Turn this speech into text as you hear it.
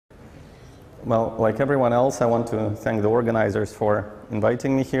well, like everyone else, I want to thank the organizers for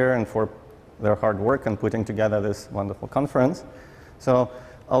inviting me here and for their hard work in putting together this wonderful conference. So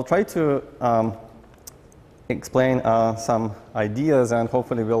I'll try to explain some ideas, and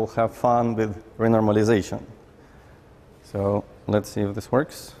hopefully we'll have fun with renormalization. So let's see if this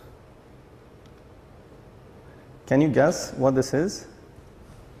works. Can you guess what this is?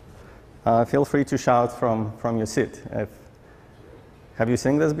 Feel free to shout from your seat. Have you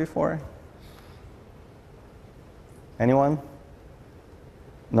seen this before? Anyone?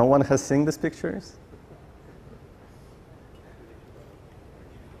 No one has seen these pictures?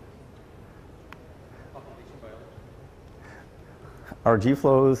 RG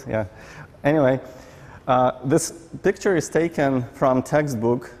flows, yeah. Anyway, this picture is taken from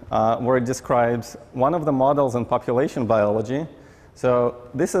textbook where it describes one of the models in population biology. So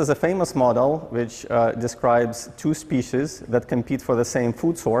this is a famous model which describes two species that compete for the same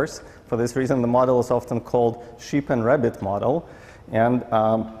food source. For this reason, the model is often called sheep and rabbit model. And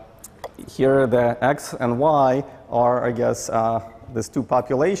here the X and Y are, I guess, these two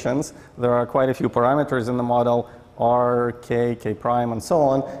populations. There are quite a few parameters in the model, R, K, K prime, and so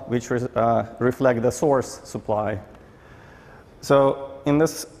on, which reflect the source supply. So in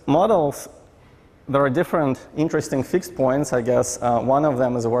this models, there are different interesting fixed points, I guess. One of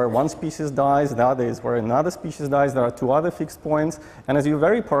them is where one species dies, the other is where another species dies. There are two other fixed points. And as you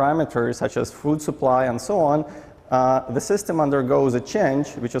vary parameters, such as food supply and so on, the system undergoes a change,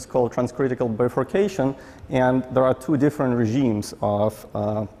 which is called transcritical bifurcation, and there are two different regimes of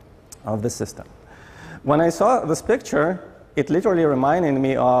the system. When I saw this picture, it literally reminded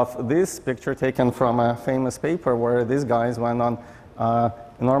me of this picture taken from a famous paper where these guys went on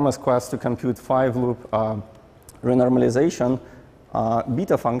enormous quest to compute 5-loop renormalization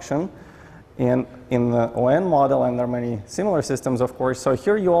beta function in the ON model, and there are many similar systems, of course. So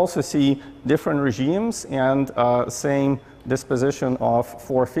here you also see different regimes and same disposition of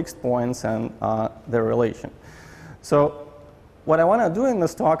 4 fixed points and their relation. So what I want to do in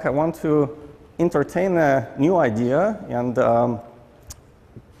this talk, I want to entertain a new idea and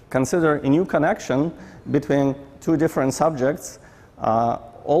consider a new connection between two different subjects.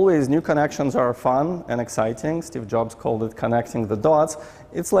 Always new connections are fun and exciting. Steve Jobs called it connecting the dots.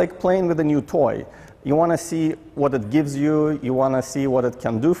 It's like playing with a new toy. You want to see what it gives you. You want to see what it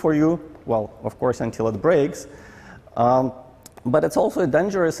can do for you. Well, of course, until it breaks. But it's also a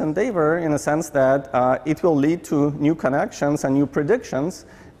dangerous endeavor in the sense that it will lead to new connections and new predictions.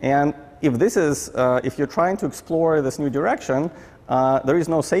 And if this is, if you're trying to explore this new direction, there is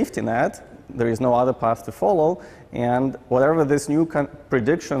no safety net. There is no other path to follow. And whatever these new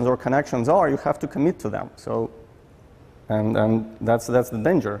predictions or connections are, you have to commit to them. So, and that's the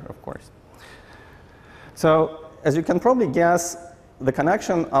danger, of course. So as you can probably guess, the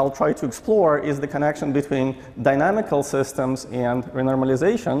connection I'll try to explore is the connection between dynamical systems and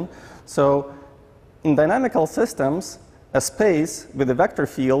renormalization. So in dynamical systems, a space with a vector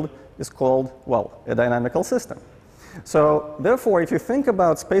field is called, well, a dynamical system. So therefore, if you think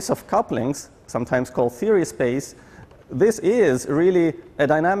about space of couplings, sometimes called theory space, this is really a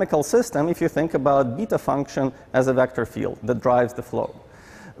dynamical system if you think about beta function as a vector field that drives the flow.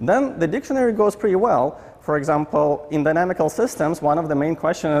 Then the dictionary goes pretty well. For example, in dynamical systems, one of the main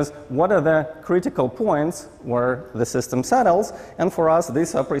questions is, what are the critical points where the system settles? And for us,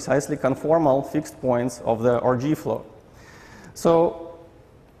 these are precisely conformal fixed points of the RG flow. So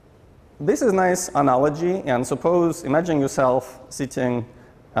this is a nice analogy, and suppose, imagine yourself sitting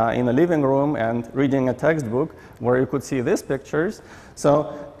in a living room and reading a textbook where you could see these pictures.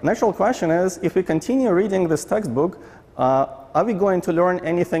 So natural question is, if we continue reading this textbook, are we going to learn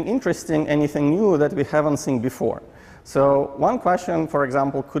anything interesting, anything new that we haven't seen before? So one question, for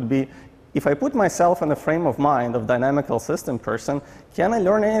example, could be, if I put myself in the frame of mind of dynamical system person, can I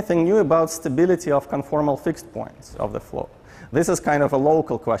learn anything new about stability of conformal fixed points of the flow? This is kind of a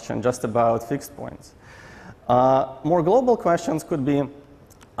local question, just about fixed points. More global questions could be,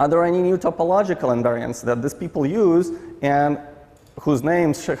 are there any new topological invariants that these people use and whose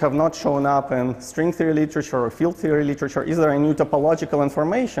names have not shown up in string theory literature or field theory literature? Is there any new topological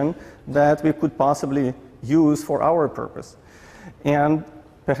information that we could possibly use for our purpose? And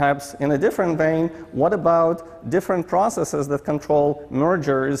perhaps in a different vein, what about different processes that control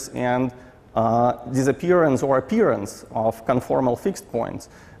mergers and disappearance or appearance of conformal fixed points,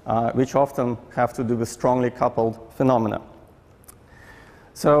 which often have to do with strongly coupled phenomena?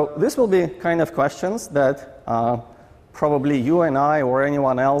 So this will be kind of questions that probably you and I or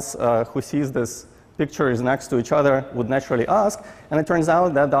anyone else who sees this pictures next to each other would naturally ask. And it turns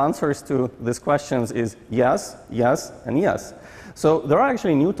out that the answers to these questions is yes, yes, and yes. So there are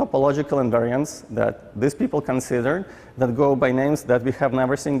actually new topological invariants that these people considered that go by names that we have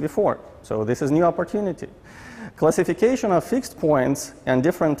never seen before. So this is new opportunity. Classification of fixed points and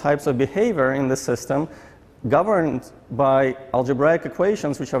different types of behavior in the system governed by algebraic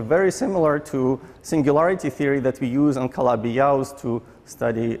equations which are very similar to singularity theory that we use in Calabi-Yau's to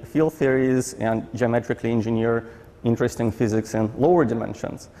study field theories and geometrically engineer interesting physics in lower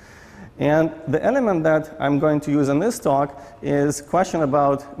dimensions. And the element that I'm going to use in this talk is question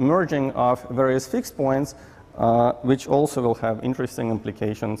about merging of various fixed points, which also will have interesting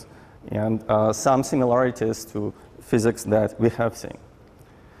implications and some similarities to physics that we have seen.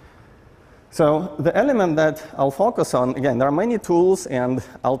 So the element that I'll focus on, again, there are many tools, and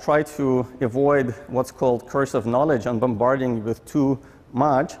I'll try to avoid what's called curse of knowledge and bombarding with too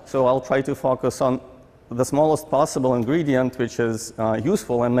much. So I'll try to focus on the smallest possible ingredient, which is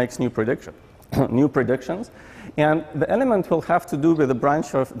useful and makes new predictions. And the element will have to do with a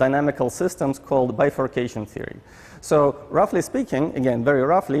branch of dynamical systems called bifurcation theory. So roughly speaking, again, very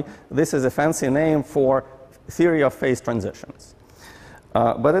roughly, this is a fancy name for theory of phase transitions.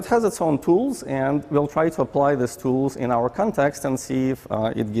 But it has its own tools, and we'll try to apply these tools in our context and see if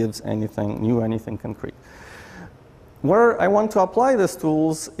it gives anything new, anything concrete. Where I want to apply these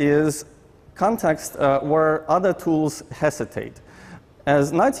tools is context where other tools hesitate.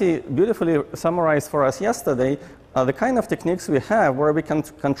 As Nati beautifully summarized for us yesterday, the kind of techniques we have where we can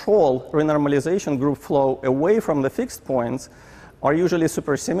control renormalization group flow away from the fixed points are usually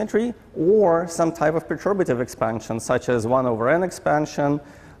supersymmetry or some type of perturbative expansion, such as 1/n expansion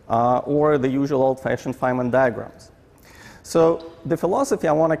or the usual old-fashioned Feynman diagrams. So the philosophy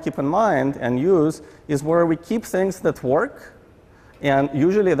I want to keep in mind and use is where we keep things that work, and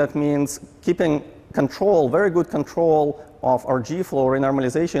usually that means keeping control, very good control of our G-flow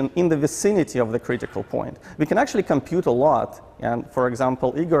renormalization in the vicinity of the critical point. We can actually compute a lot, and for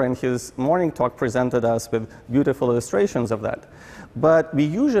example, Igor in his morning talk presented us with beautiful illustrations of that. But we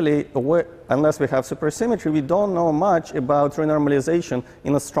usually, unless we have supersymmetry, we don't know much about renormalization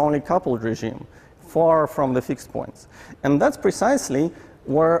in a strongly coupled regime, far from the fixed points. And that's precisely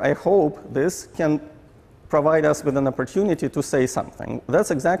where I hope this can provide us with an opportunity to say something. That's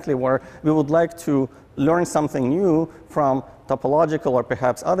exactly where we would like to learn something new from topological or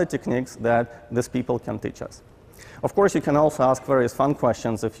perhaps other techniques that these people can teach us. Of course, you can also ask various fun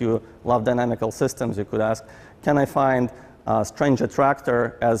questions. If you love dynamical systems, you could ask, can I find a strange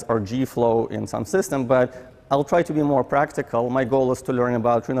attractor as our G-flow in some system? But I'll try to be more practical. My goal is to learn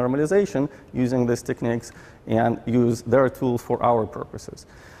about renormalization using these techniques and use their tools for our purposes.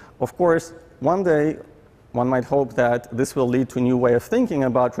 Of course, one day, one might hope that this will lead to a new way of thinking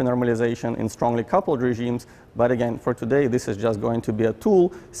about renormalization in strongly coupled regimes. But again, for today, this is just going to be a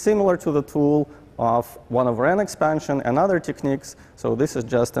tool similar to the tool of 1/n expansion and other techniques. So this is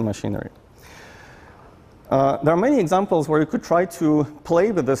just a machinery. There are many examples where you could try to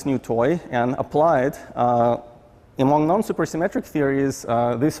play with this new toy and apply it. Among non-supersymmetric theories,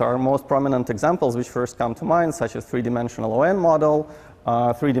 these are most prominent examples which first come to mind, such as three-dimensional ON model,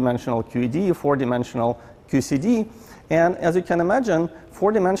 three-dimensional QED, four-dimensional QCD. And as you can imagine,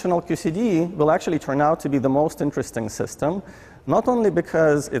 four-dimensional QCD will actually turn out to be the most interesting system, not only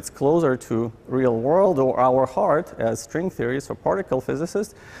because it's closer to real world or our heart as string theorists or particle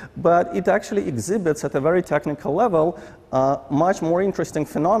physicists, but it actually exhibits at a very technical level much more interesting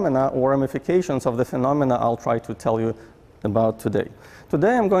phenomena or ramifications of the phenomena I'll try to tell you about today.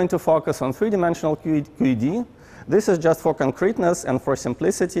 Today I'm going to focus on three-dimensional QED. This is just for concreteness and for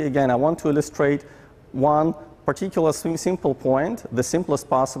simplicity. Again, I want to illustrate one particular simple point, the simplest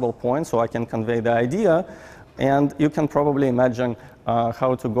possible point, so I can convey the idea. And you can probably imagine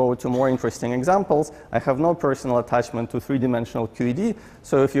how to go to more interesting examples. I have no personal attachment to three-dimensional QED.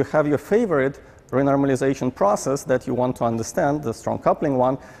 So if you have your favorite renormalization process that you want to understand, the strong coupling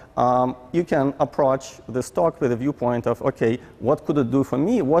one, you can approach this talk with a viewpoint of, OK, what could it do for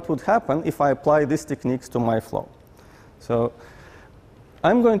me? What would happen if I apply these techniques to my flow? So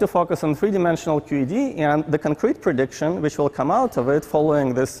I'm going to focus on three-dimensional QED, and the concrete prediction which will come out of it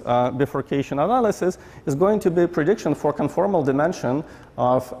following this bifurcation analysis is going to be a prediction for conformal dimension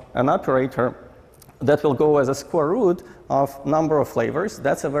of an operator that will go as a square root of number of flavors.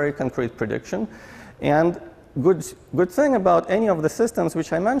 That's a very concrete prediction. And good thing about any of the systems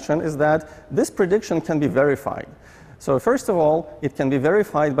which I mentioned is that this prediction can be verified. So first of all, it can be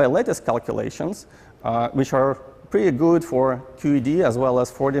verified by lattice calculations, which are pretty good for QED as well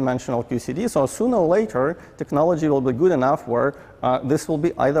as four-dimensional QCD. So sooner or later, technology will be good enough where this will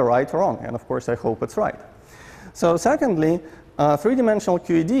be either right or wrong. And of course, I hope it's right. So secondly, three-dimensional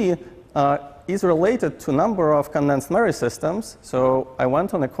QED is related to a number of condensed Murray systems. So I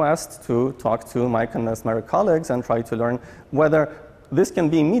went on a quest to talk to my condensed Murray colleagues and try to learn whether this can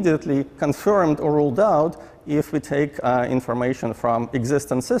be immediately confirmed or ruled out if we take information from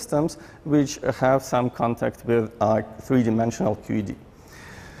existing systems which have some contact with three-dimensional QED.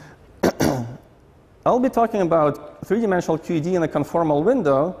 I'll be talking about three-dimensional QED in a conformal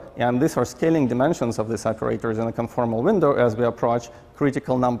window, and these are scaling dimensions of these operators in a conformal window as we approach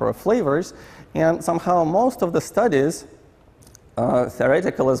critical number of flavors. And somehow most of the studies,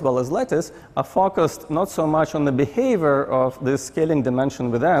 theoretical as well as lattice, are focused not so much on the behavior of this scaling dimension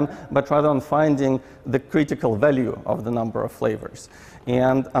with n, but rather on finding the critical value of the number of flavors.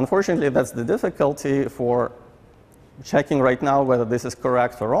 And unfortunately, that's the difficulty for checking right now whether this is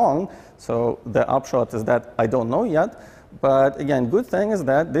correct or wrong. So the upshot is that I don't know yet. But again, good thing is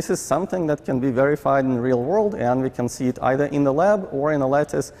that this is something that can be verified in the real world, and we can see it either in the lab or in a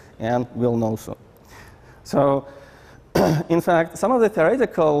lattice, and we'll know soon. So in fact, some of the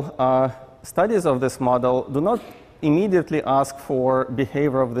theoretical studies of this model do not immediately ask for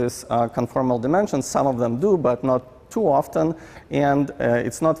behavior of this conformal dimension. Some of them do, but not too often, and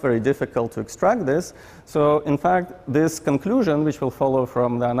it's not very difficult to extract this. So in fact, this conclusion, which will follow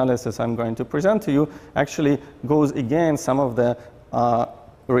from the analysis I'm going to present to you, actually goes against some of the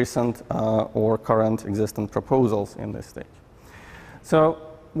recent or current existing proposals in this stage. So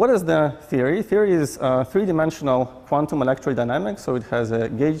what is the theory? Theory is three-dimensional quantum electrodynamics, so it has a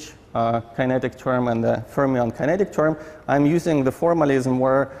gauge kinetic term and a fermion kinetic term. I'm using the formalism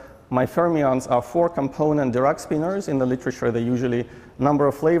where my fermions are four-component Dirac spinors. In the literature, they usually number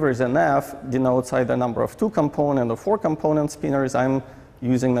of flavors in F denotes either number of two-component or four-component spinors. I'm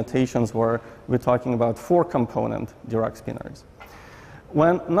using notations where we're talking about four-component Dirac spinors.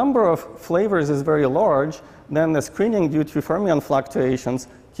 When number of flavors is very large, then the screening due to fermion fluctuations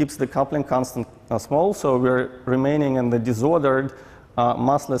keeps the coupling constant small, so we're remaining in the disordered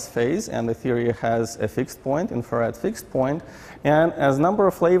massless phase, and the theory has a fixed point, infrared fixed point. And as number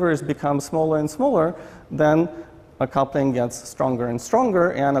of flavors become smaller and smaller, then a coupling gets stronger and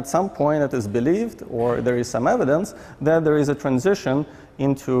stronger, and at some point it is believed, or there is some evidence, that there is a transition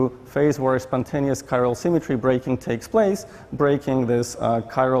into phase where spontaneous chiral symmetry breaking takes place, breaking this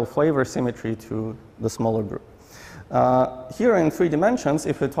chiral flavor symmetry to the smaller group. Here in 3 dimensions,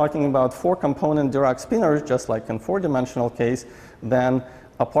 if we're talking about four-component Dirac spinors, just like in 4-dimensional case, then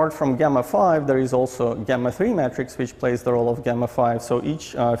apart from gamma 5, there is also gamma 3 matrix, which plays the role of gamma 5. So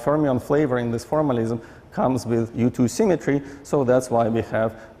each fermion flavor in this formalism comes with U2 symmetry, so that's why we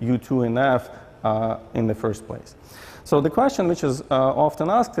have U2 in F in the first place. So the question which is often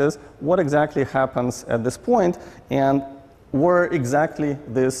asked is, what exactly happens at this point, and where exactly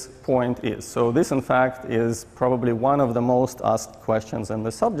this point is? So this, in fact, is probably one of the most asked questions in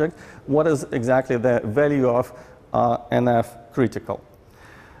the subject. What is exactly the value of NF critical?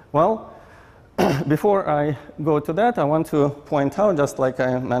 Well, before I go to that, I want to point out, just like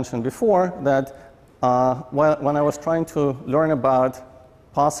I mentioned before, that when I was trying to learn about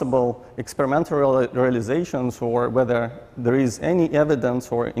possible experimental realizations, or whether there is any evidence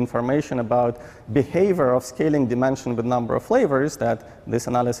or information about behavior of scaling dimension with number of flavors that this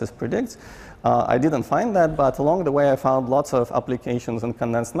analysis predicts, I didn't find that, but along the way I found lots of applications in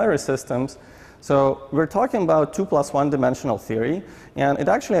condensed Murray systems. So we're talking about 2+1 dimensional theory, and it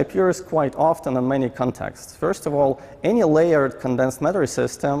actually appears quite often in many contexts. First of all, any layered condensed Murray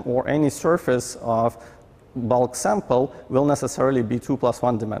system or any surface of bulk sample will necessarily be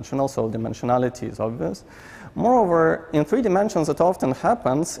 2+1 dimensional, so dimensionality is obvious. Moreover, in 3 dimensions it often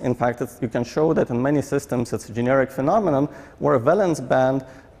happens, in fact you can show that in many systems it's a generic phenomenon, where a valence band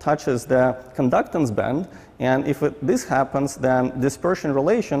touches the conductance band, and if this happens, then dispersion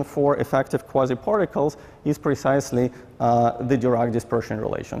relation for effective quasi-particles is precisely the Dirac dispersion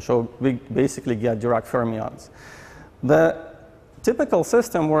relation. So we basically get Dirac fermions. The typical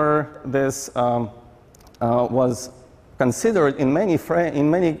system where this was considered in many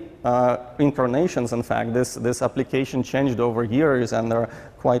incarnations, in fact, this application changed over years, and there are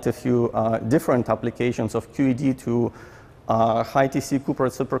quite a few different applications of QED to high TC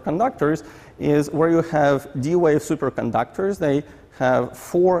Cooperate superconductors, is where you have D-wave superconductors. They have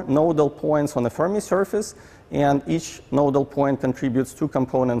 4 nodal points on the Fermi surface, and each nodal point contributes 2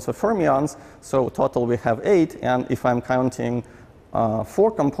 components of fermions. So total we have 8, and if I'm counting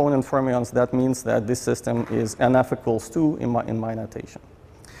 4-component fermions, that means that this system is NF equals 2 in my notation.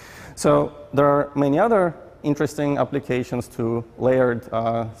 So there are many other interesting applications to layered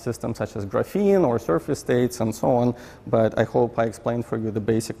systems such as graphene or surface states and so on, but I hope I explained for you the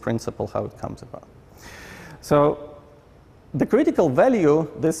basic principle how it comes about. So the critical value,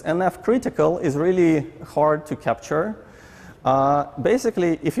 this NF critical, is really hard to capture.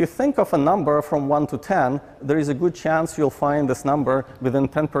 Basically, if you think of a number from 1 to 10, there is a good chance you'll find this number within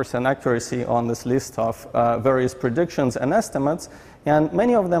 10% accuracy on this list of various predictions and estimates. And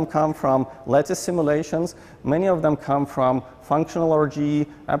many of them come from lattice simulations. Many of them come from functional RG,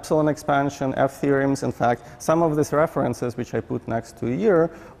 epsilon expansion, F theorems. In fact, some of these references, which I put next to here,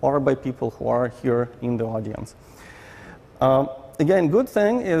 are by people who are here in the audience. Again, good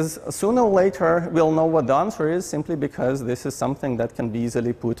thing is sooner or later we'll know what the answer is, simply because this is something that can be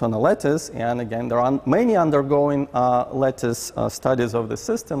easily put on a lattice. And again, there are many undergoing lattice studies of the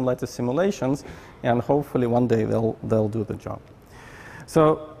system, lattice simulations, and hopefully one day they'll do the job.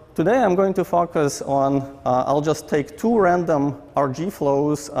 So today I'm going to focus on, I'll just take two random RG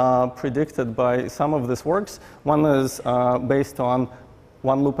flows predicted by some of these works. One is based on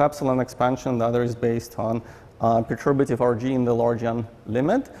one loop epsilon expansion, the other is based on perturbative RG in the large n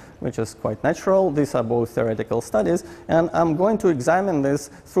limit, which is quite natural. These are both theoretical studies. And I'm going to examine this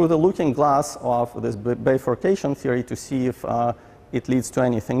through the looking glass of this bifurcation theory to see if it leads to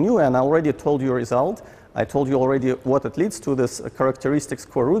anything new. And I already told you a result. I told you already what it leads to, this characteristic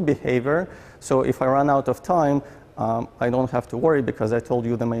square root behavior. So if I run out of time, I don't have to worry because I told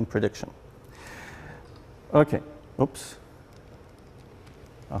you the main prediction. OK. Oops.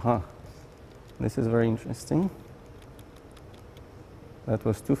 This is very interesting. That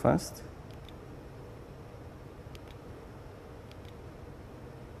was too fast.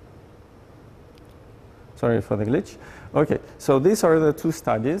 Sorry for the glitch. OK, so these are the two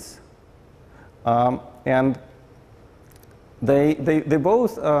studies. And they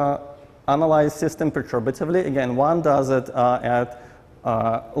both analyze system perturbatively. Again, one does it at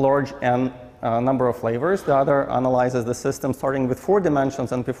large n number of flavors. The other analyzes the system starting with 4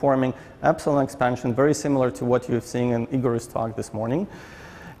 dimensions and performing epsilon expansion, very similar to what you've seen in Igor's talk this morning.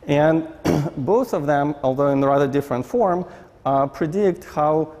 And both of them, although in a rather different form, predict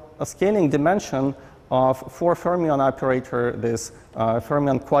how a scaling dimension of 4 fermion operator, this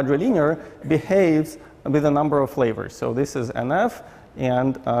fermion quadrilinear, behaves with a number of flavors. So this is NF,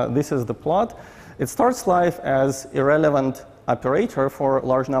 and this is the plot. It starts life as irrelevant operator for a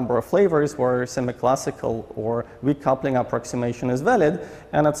large number of flavors where semi-classical or weak coupling approximation is valid.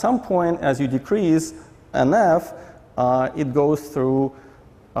 And at some point, as you decrease NF, it goes through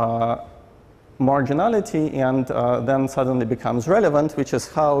marginality and then suddenly becomes relevant, which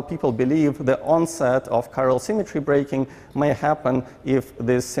is how people believe the onset of chiral symmetry breaking may happen if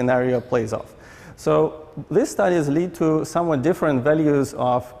this scenario plays off. So these studies lead to somewhat different values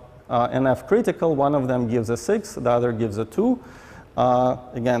of NF critical. One of them gives a 6, the other gives a 2.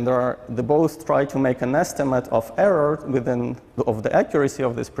 Again, they both try to make an estimate of error of the accuracy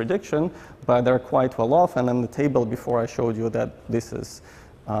of this prediction, but they're quite well off. And in the table before I showed you that this is,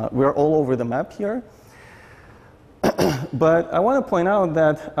 we're all over the map here. But I want to point out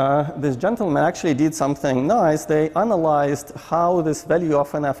that this gentleman actually did something nice. They analyzed how this value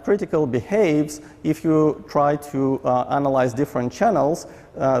of NF critical behaves if you try to analyze different channels.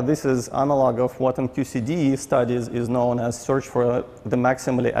 This is analog of what in QCD studies is known as search for the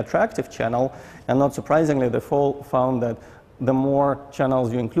maximally attractive channel. And not surprisingly, they found that the more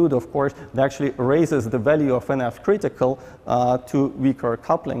channels you include, of course, it actually raises the value of NF critical to weaker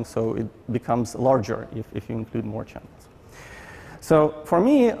coupling. So it becomes larger if you include more channels. So for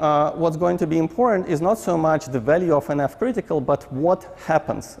me, what's going to be important is not so much the value of NF critical, but what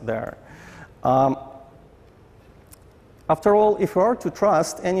happens there. After all, if we are to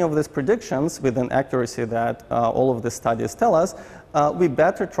trust any of these predictions with an accuracy that all of the studies tell us, we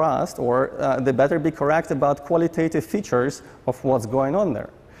better trust, or they better be correct about qualitative features of what's going on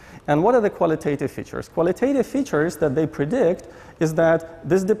there. And what are the qualitative features? Qualitative features that they predict is that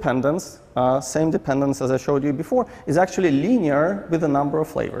this dependence, same dependence as I showed you before, is actually linear with a number of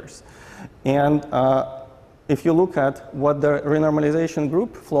flavors. And if you look at what the renormalization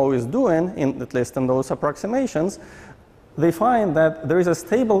group flow is doing, at least in those approximations, they find that there is a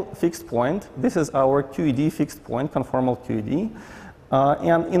stable fixed point. This is our QED fixed point, conformal QED.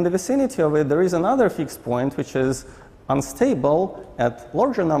 And in the vicinity of it, there is another fixed point, which is unstable at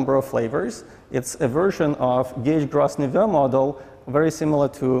larger number of flavors. It's a version of Gauge-Gross-Neveu model, very similar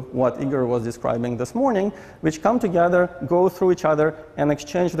to what Igor was describing this morning, which come together, go through each other, and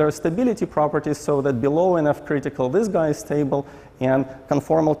exchange their stability properties so that below NF critical, this guy is stable, and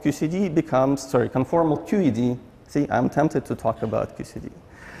conformal QCD becomes, conformal QED. See, I'm tempted to talk about QCD.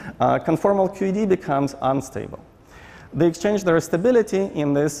 Conformal QED becomes unstable. They exchange their stability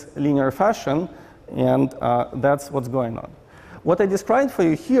in this linear fashion, and that's what's going on. What I described for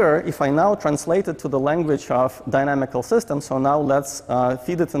you here, if I now translate it to the language of dynamical systems, so now let's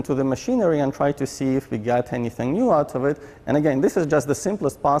feed it into the machinery and try to see if we get anything new out of it. And again, this is just the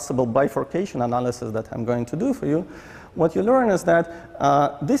simplest possible bifurcation analysis that I'm going to do for you. What you learn is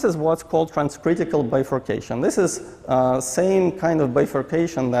that this is what's called transcritical bifurcation. This is same kind of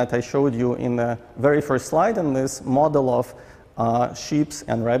bifurcation that I showed you in the very first slide in this model of sheep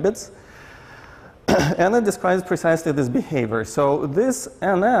and rabbits. And it describes precisely this behavior. So this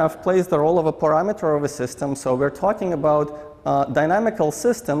NF plays the role of a parameter of a system. So we're talking about dynamical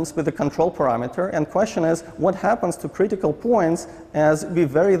systems with a control parameter. And question is, what happens to critical points as we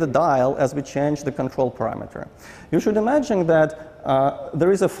vary the dial, as we change the control parameter? You should imagine that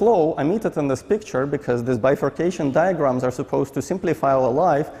there is a flow omitted in this picture because these bifurcation diagrams are supposed to simplify our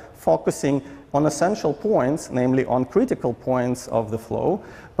life, focusing on essential points, namely on critical points of the flow.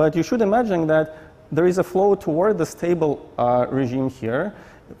 But you should imagine that there is a flow toward the stable regime here,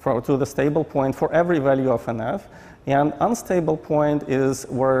 to the stable point for every value of NF. And unstable point is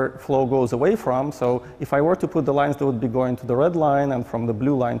where flow goes away from. So if I were to put the lines, they would be going to the red line, and from the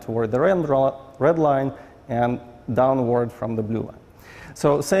blue line toward the red line, and downward from the blue line.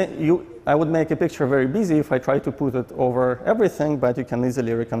 So I would make a picture very busy if I try to put it over everything, but you can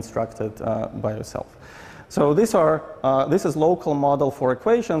easily reconstruct it by yourself. So this is local model for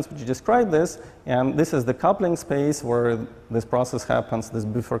equations which describe this, and this is the coupling space where this process happens, this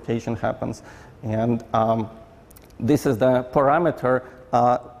bifurcation happens, and this is the parameter,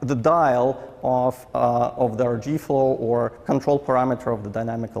 the dial of the RG flow or control parameter of the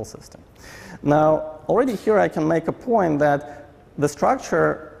dynamical system. Now, already here I can make a point that the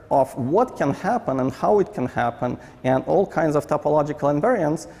structure of what can happen and how it can happen and all kinds of topological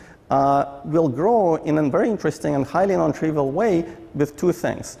invariants will grow in a very interesting and highly non-trivial way with two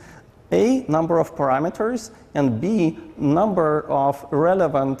things. A, number of parameters, and B, number of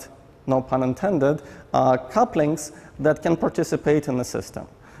relevant, no pun intended, couplings that can participate in the system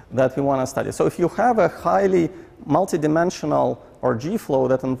that we want to study. So if you have a highly multidimensional RG flow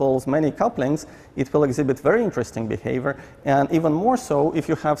that involves many couplings, it will exhibit very interesting behavior, and even more so if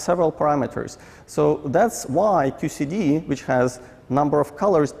you have several parameters. So that's why QCD, which has number of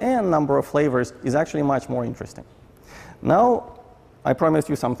colors and number of flavors, is actually much more interesting. Now, I promised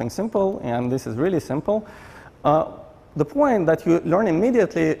you something simple, and this is really simple. The point that you learn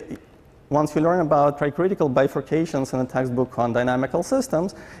immediately once you learn about tricritical bifurcations in a textbook on dynamical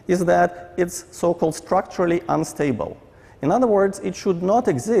systems is that it's so-called structurally unstable. In other words, it should not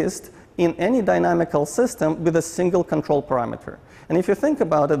exist in any dynamical system with a single control parameter. And if you think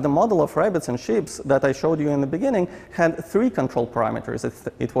about it, the model of rabbits and sheep that I showed you in the beginning had three control parameters.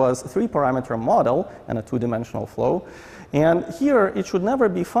 It was a three-parameter model and a two-dimensional flow. And here, it should never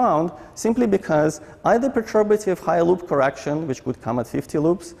be found simply because either perturbative high loop correction, which would come at 50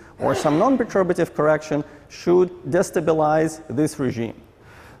 loops, or some non-perturbative correction should destabilize this regime.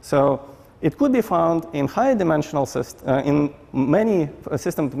 So it could be found in high-dimensional in many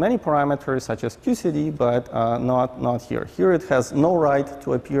systems with many parameters, such as QCD, but not here. Here it has no right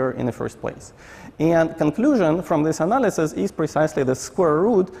to appear in the first place. And conclusion from this analysis is precisely the square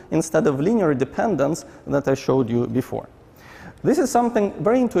root instead of linear dependence that I showed you before. This is something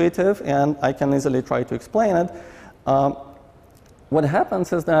very intuitive, and I can easily try to explain it. What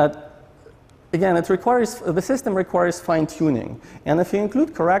happens is that, again, the system requires fine-tuning. And if you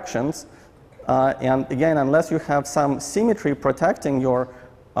include corrections, and again, unless you have some symmetry protecting your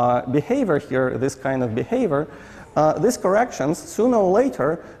behavior here, this kind of behavior, these corrections, sooner or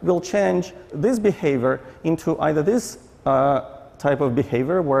later, will change this behavior into either this type of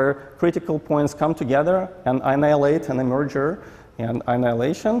behavior where critical points come together and annihilate an emerger and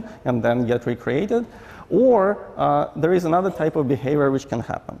annihilation and then get recreated, or there is another type of behavior which can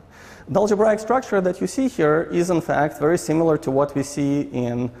happen. The algebraic structure that you see here is, in fact, very similar to what we see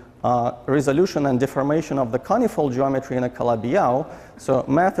in resolution and deformation of the conifold geometry in a Calabi-Yau. So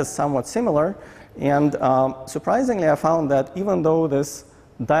math is somewhat similar. And surprisingly, I found that even though these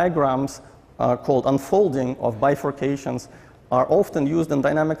diagrams called unfolding of bifurcations are often used in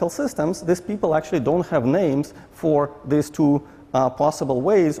dynamical systems, these people actually don't have names for these two possible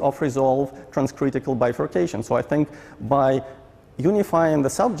ways of resolve transcritical bifurcation. So I think by unifying the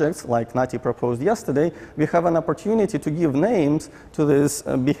subjects, like Nati proposed yesterday, we have an opportunity to give names to these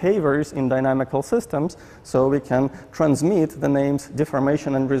behaviors in dynamical systems, so we can transmit the names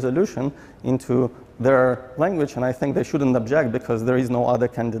deformation and resolution into their language, and I think they shouldn't object because there is no other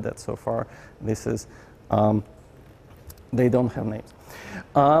candidate so far. This is, they don't have names.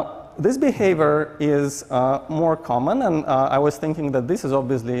 This behavior is more common, and I was thinking that this is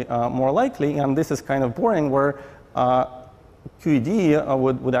obviously more likely, and this is kind of boring, where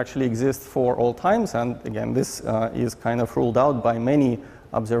QED would actually exist for all times. And again, this is kind of ruled out by many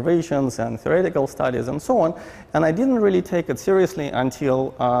observations and theoretical studies and so on. And I didn't really take it seriously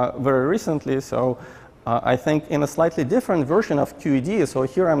until very recently. So I think in a slightly different version of QED. So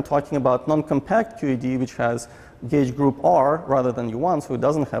here I'm talking about non-compact QED, which has gauge group R rather than U1, so it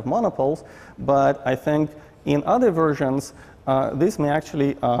doesn't have monopoles. But I think in other versions, this may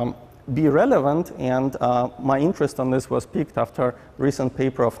actually be relevant, and my interest on this was piqued after a recent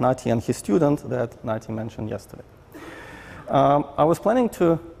paper of Nati and his student that Nati mentioned yesterday. I was planning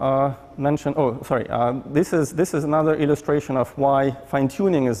to mention, this is another illustration of why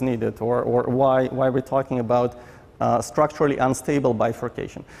fine-tuning is needed, or why we're talking about structurally unstable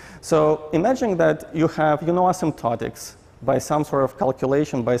bifurcation. So imagine that you know asymptotics by some sort of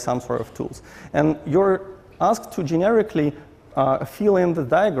calculation, by some sort of tools. And you're asked to generically fill in the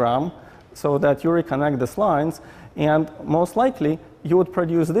diagram so that you reconnect these lines. And most likely, you would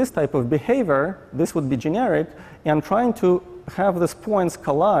produce this type of behavior. This would be generic. And trying to have these points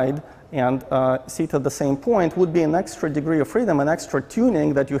collide and sit at the same point would be an extra degree of freedom, an extra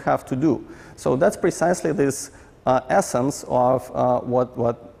tuning that you have to do. So that's precisely this essence of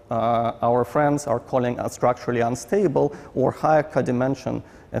what our friends are calling a structurally unstable or higher codimension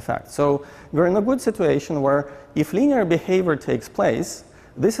effect. So we're in a good situation where if linear behavior takes place,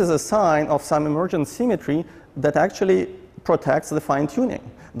 this is a sign of some emergent symmetry that actually protects the fine-tuning,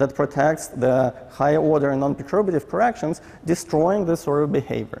 that protects the higher order non-perturbative corrections, destroying this sort of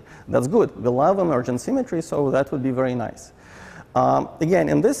behavior. That's good. We love emergent symmetry, so that would be very nice. Again,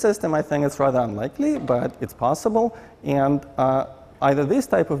 in this system, I think it's rather unlikely, but it's possible. And either this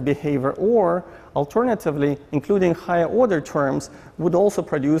type of behavior or alternatively, including higher order terms, would also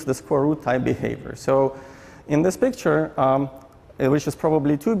produce the square root type behavior. So in this picture, which is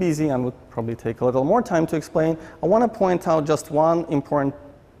probably too busy and would probably take a little more time to explain, I want to point out just one important,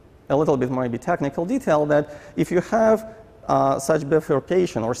 a little bit maybe technical detail, that if you have such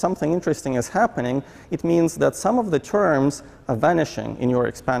bifurcation or something interesting is happening, it means that some of the terms are vanishing in your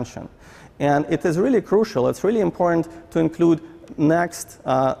expansion. And it is really crucial, it's really important to include next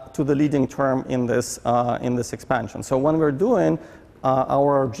to the leading term in this expansion. So when we're doing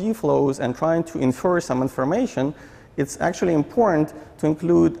our G-flows and trying to infer some information, it's actually important to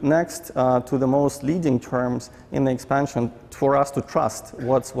include next to the most leading terms in the expansion for us to trust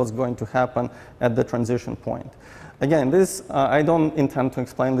what's going to happen at the transition point. Again, this I don't intend to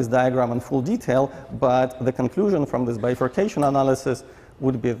explain this diagram in full detail, but the conclusion from this bifurcation analysis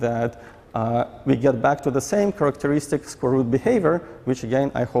would be that we get back to the same characteristic square root behavior, which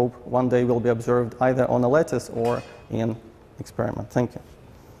again, I hope one day will be observed either on a lattice or in experiment. Thank you.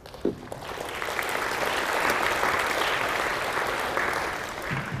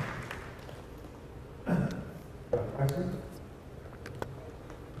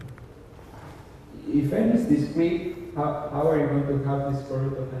 If n is discrete, how are you going to have this square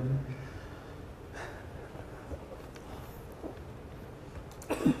root of n?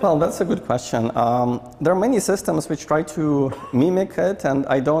 Well, that's a good question. There are many systems which try to mimic it, and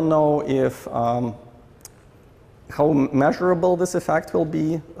I don't know if how measurable this effect will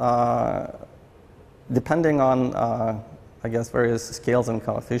be, depending on, I guess, various scales and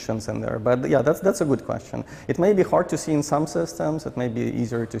coefficients in there. But yeah, that's a good question. It may be hard to see in some systems. It may be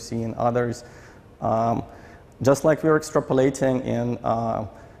easier to see in others. Just like we're extrapolating in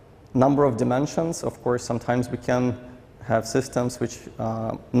number of dimensions, of course, sometimes we can have systems which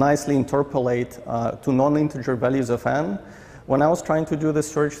nicely interpolate to non-integer values of n. When I was trying to do this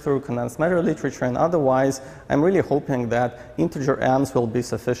search through condensed matter literature and otherwise, I'm really hoping that integer n's will be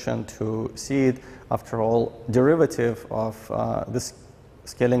sufficient to see it. After all, derivative of this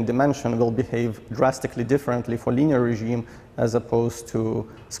scaling dimension will behave drastically differently for linear regime as opposed to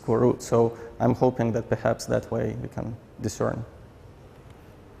square root. So I'm hoping that perhaps that way we can discern.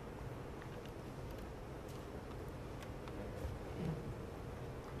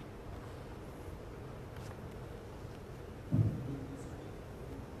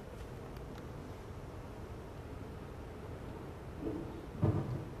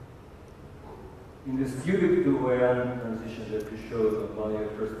 In this cubic to n transition that you showed on one of your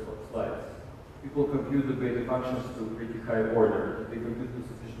first slides, people compute the beta functions to pretty high order. Did they compute to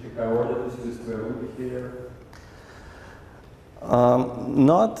sufficiently high order to see the square root behavior?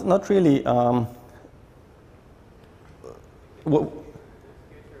 Not really.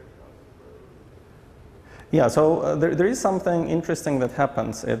 Yeah, so there is something interesting that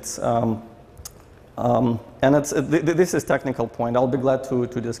happens. It's and this is technical point. I'll be glad to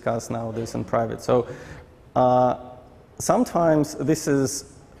discuss now this in private. So sometimes this is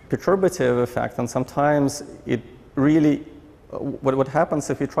perturbative effect, and sometimes it really what happens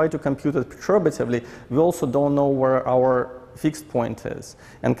if we try to compute it perturbatively, we also don't know where our fixed point is.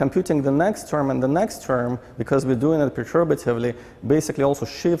 And computing the next term and the next term, because we're doing it perturbatively, basically also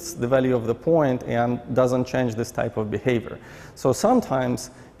shifts the value of the point and doesn't change this type of behavior. So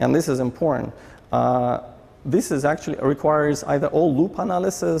sometimes, and this is important, this is actually requires either all loop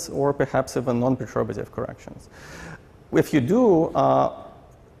analysis or perhaps even non-perturbative corrections. If you do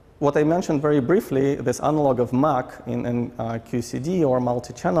what I mentioned very briefly, this analog of MAC in QCD or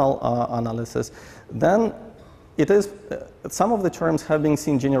multi-channel analysis, then it is some of the terms have been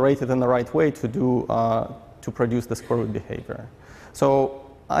seen generated in the right way to do to produce the square root behavior. So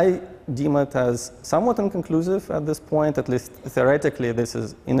I deem it as somewhat inconclusive at this point. At least theoretically, this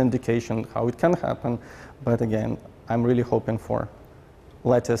is an indication how it can happen. But again, I'm really hoping for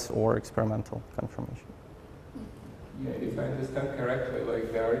lattice or experimental confirmation. Yeah, if I understand correctly,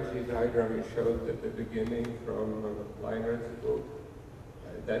 like the RG diagram you showed at the beginning from Leinert's book,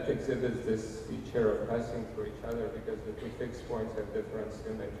 that exhibits this feature of passing through each other because the two fixed points have different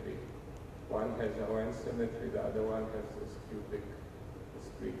symmetry. One has ON symmetry, the other one has this cubic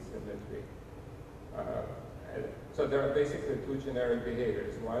discrete symmetry. So there are basically two generic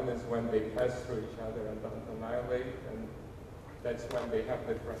behaviors. One is when they pass through each other and don't annihilate, and that's when they have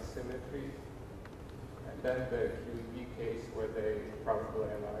different symmetries. And then the QED case where they probably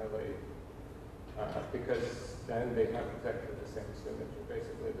annihilate, because then they have exactly the same symmetry.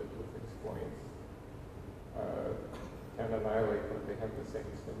 Basically, the two fixed points can annihilate when they have the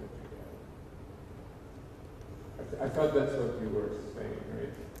same symmetry. I thought that's what you were saying,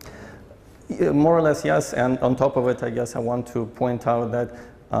 right? Yeah, more or less, yes. And on top of it, I guess I want to point out that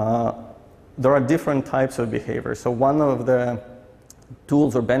there are different types of behavior. So one of the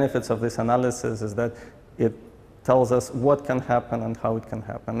tools or benefits of this analysis is that it tells us what can happen and how it can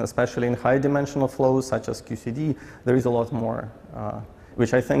happen. Especially in high-dimensional flows, such as QCD, there is a lot more,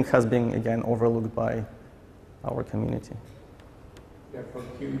 which I think has been, again, overlooked by our community. Yeah, for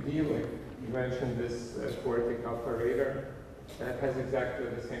QED, like you mentioned this quartic operator, that has exactly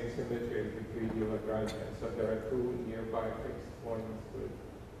the same symmetry as the QED Lagrangian. So there are two nearby fixed points with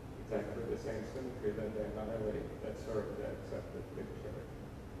exactly the same symmetry, then they annihilate. That's sort of the accepted picture.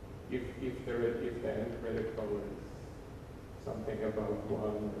 If the n critical is something above 1, or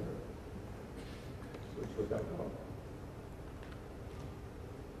which would that help?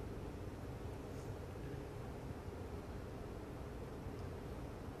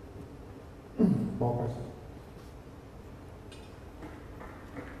 More questions?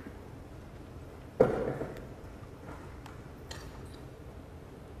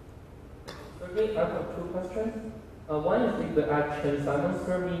 Sergei, I have two questions. One is if the action Simon's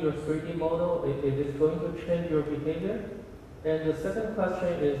term in your 3D model, if it is going to change your behavior. And the second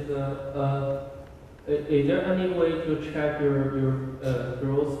question is there any way to check your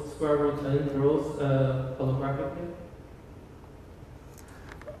growth, square root n growth holographically?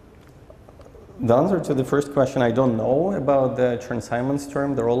 The answer to the first question, I don't know about the Chern-Simons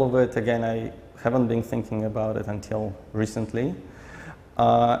term. The role of it, again, I haven't been thinking about it until recently.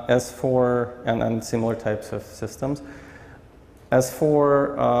 As for, and similar types of systems. As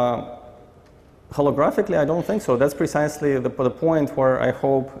for holographically, I don't think so. That's precisely the point where I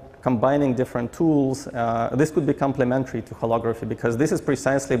hope combining different tools, this could be complementary to holography because this is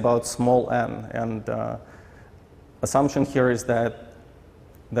precisely about small n. And assumption here is that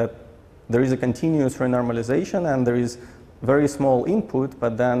there is a continuous renormalization and there is very small input,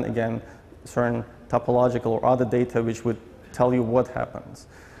 but then again, certain topological or other data which would tell you what happens.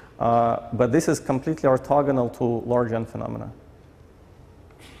 But this is completely orthogonal to large n phenomena.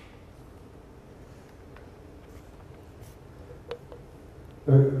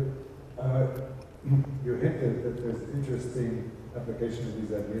 You hinted that there's interesting application of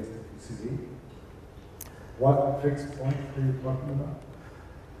these ideas to QCD. What fixed point are you talking about?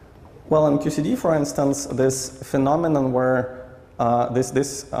 Well, in QCD, for instance, this phenomenon where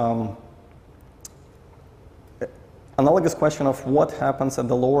analogous question of what happens at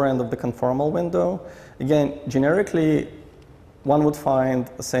the lower end of the conformal window. Again, generically, one would find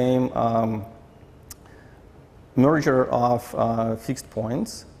the same merger of fixed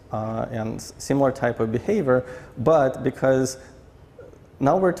points and similar type of behavior, but because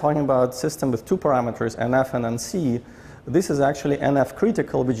now we're talking about system with two parameters, NF and NC, this is actually NF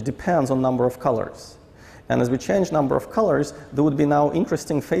critical, which depends on number of colors. And as we change number of colors, there would be now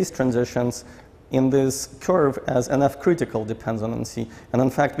interesting phase transitions in this curve as NF critical depends on NC. And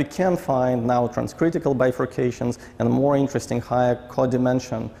in fact, we can find now transcritical bifurcations and more interesting higher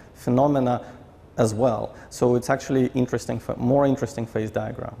codimension phenomena as well. So it's actually interesting, more interesting phase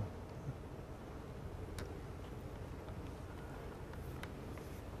diagram.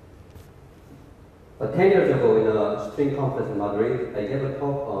 But 10 years ago, in a string conference in Madrid, I gave a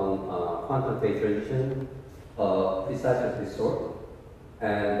talk on quantum phase transition, precisely this sort,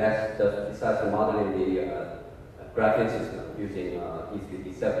 and that's the precisely modeling the graphene system using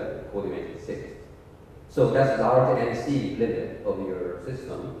E3D7 coordination 6. So that's large NC limit of your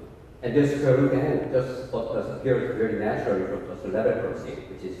system. And this square root n just appears very naturally from just the level crossing,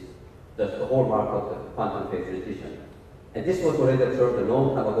 which is just the hallmark of the quantum phase transition. And this was already observed a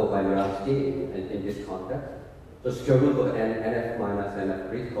long time ago by Miransky in this context. The square root of nf minus nf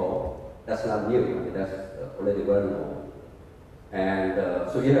critical, that's not new. I mean, that's already well known. And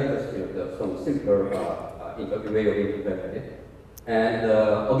so you have just some simpler way of interpreting it. And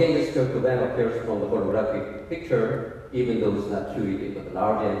again, this square root of n appears from the holographic picture, even though it's not 2 but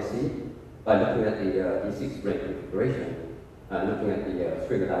large NC, by looking at the E6 ring configuration, looking at the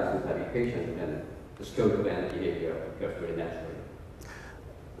string dice equation, and the square root of n behavior appears very naturally.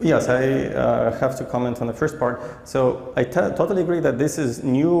 Yes, I have to comment on the first part. So I totally agree that this is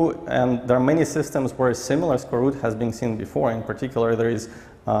new, and there are many systems where a similar square root has been seen before. In particular, there is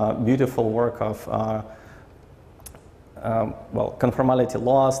beautiful work of well, conformality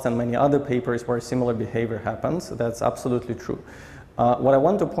lost and many other papers where similar behavior happens. That's absolutely true. What I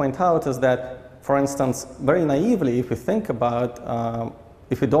want to point out is that, for instance, very naively, if we think about,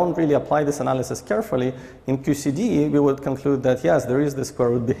 if we don't really apply this analysis carefully, in QCD, we would conclude that, yes, there is this square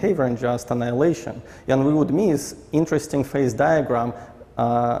root behavior in just annihilation. And we would miss interesting phase diagram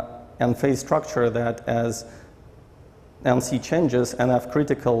and phase structure that as NC changes and have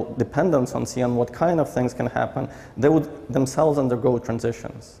critical dependence on C and what kind of things can happen, they would themselves undergo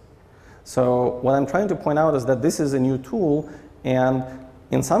transitions. So what I'm trying to point out is that this is a new tool, and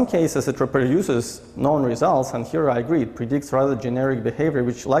in some cases it reproduces known results, and here I agree, it predicts rather generic behavior,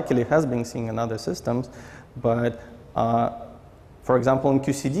 which luckily has been seen in other systems. But for example, in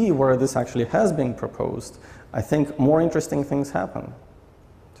QCD, where this actually has been proposed, I think more interesting things happen.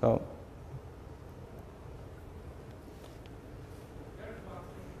 So.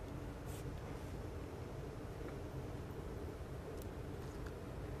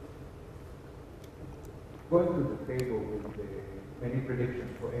 Going to the table with the many predictions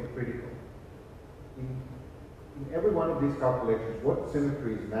for n critical. In every one of these calculations, what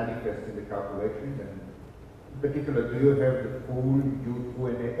symmetries manifest in the calculations? And in particular, do you have the full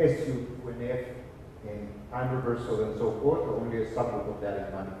U2NF, SU2NF, and time reversal and so forth, or only a subgroup of that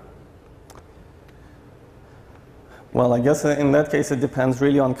is manifest? Well, I guess in that case, it depends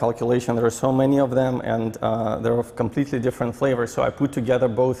really on calculation. There are so many of them, and they're of completely different flavors. So I put together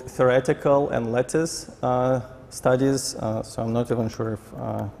both theoretical and lattice studies. So I'm not even sure if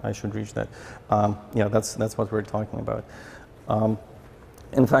I should reach that. Yeah, that's what we're talking about.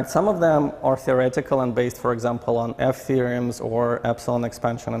 In fact, some of them are theoretical and based, for example, on F theorems or epsilon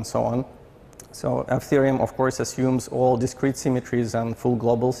expansion and so on. So F theorem, of course, assumes all discrete symmetries and full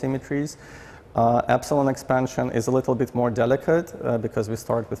global symmetries. Epsilon expansion is a little bit more delicate because we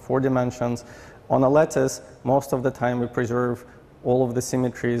start with 4 dimensions. On a lattice, most of the time we preserve all of the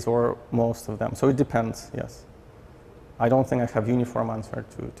symmetries or most of them. So it depends, yes. I don't think I have uniform answer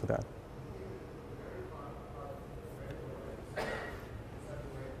to that.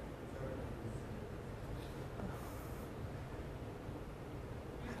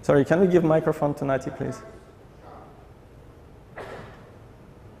 Sorry, can we give microphone to Nati, please?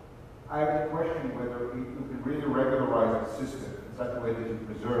 I have a question whether you can really regularize the system in such a way that you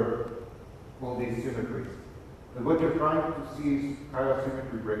preserve all these symmetries. But what you're trying to see is chiral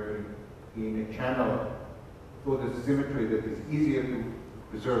symmetry breaking in a channel so there's symmetry that is easier to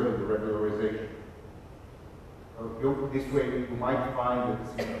preserve in the regularization. This way you might find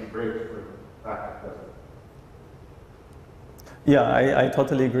that the symmetry breaks, but in fact it doesn't. Yeah, I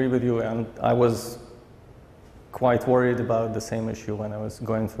totally agree with you, and I was quite worried about the same issue when I was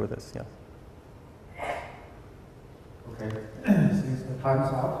going through this, yeah. Okay, since the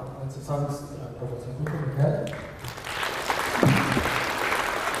time's up, let's thank Professor Gukov again.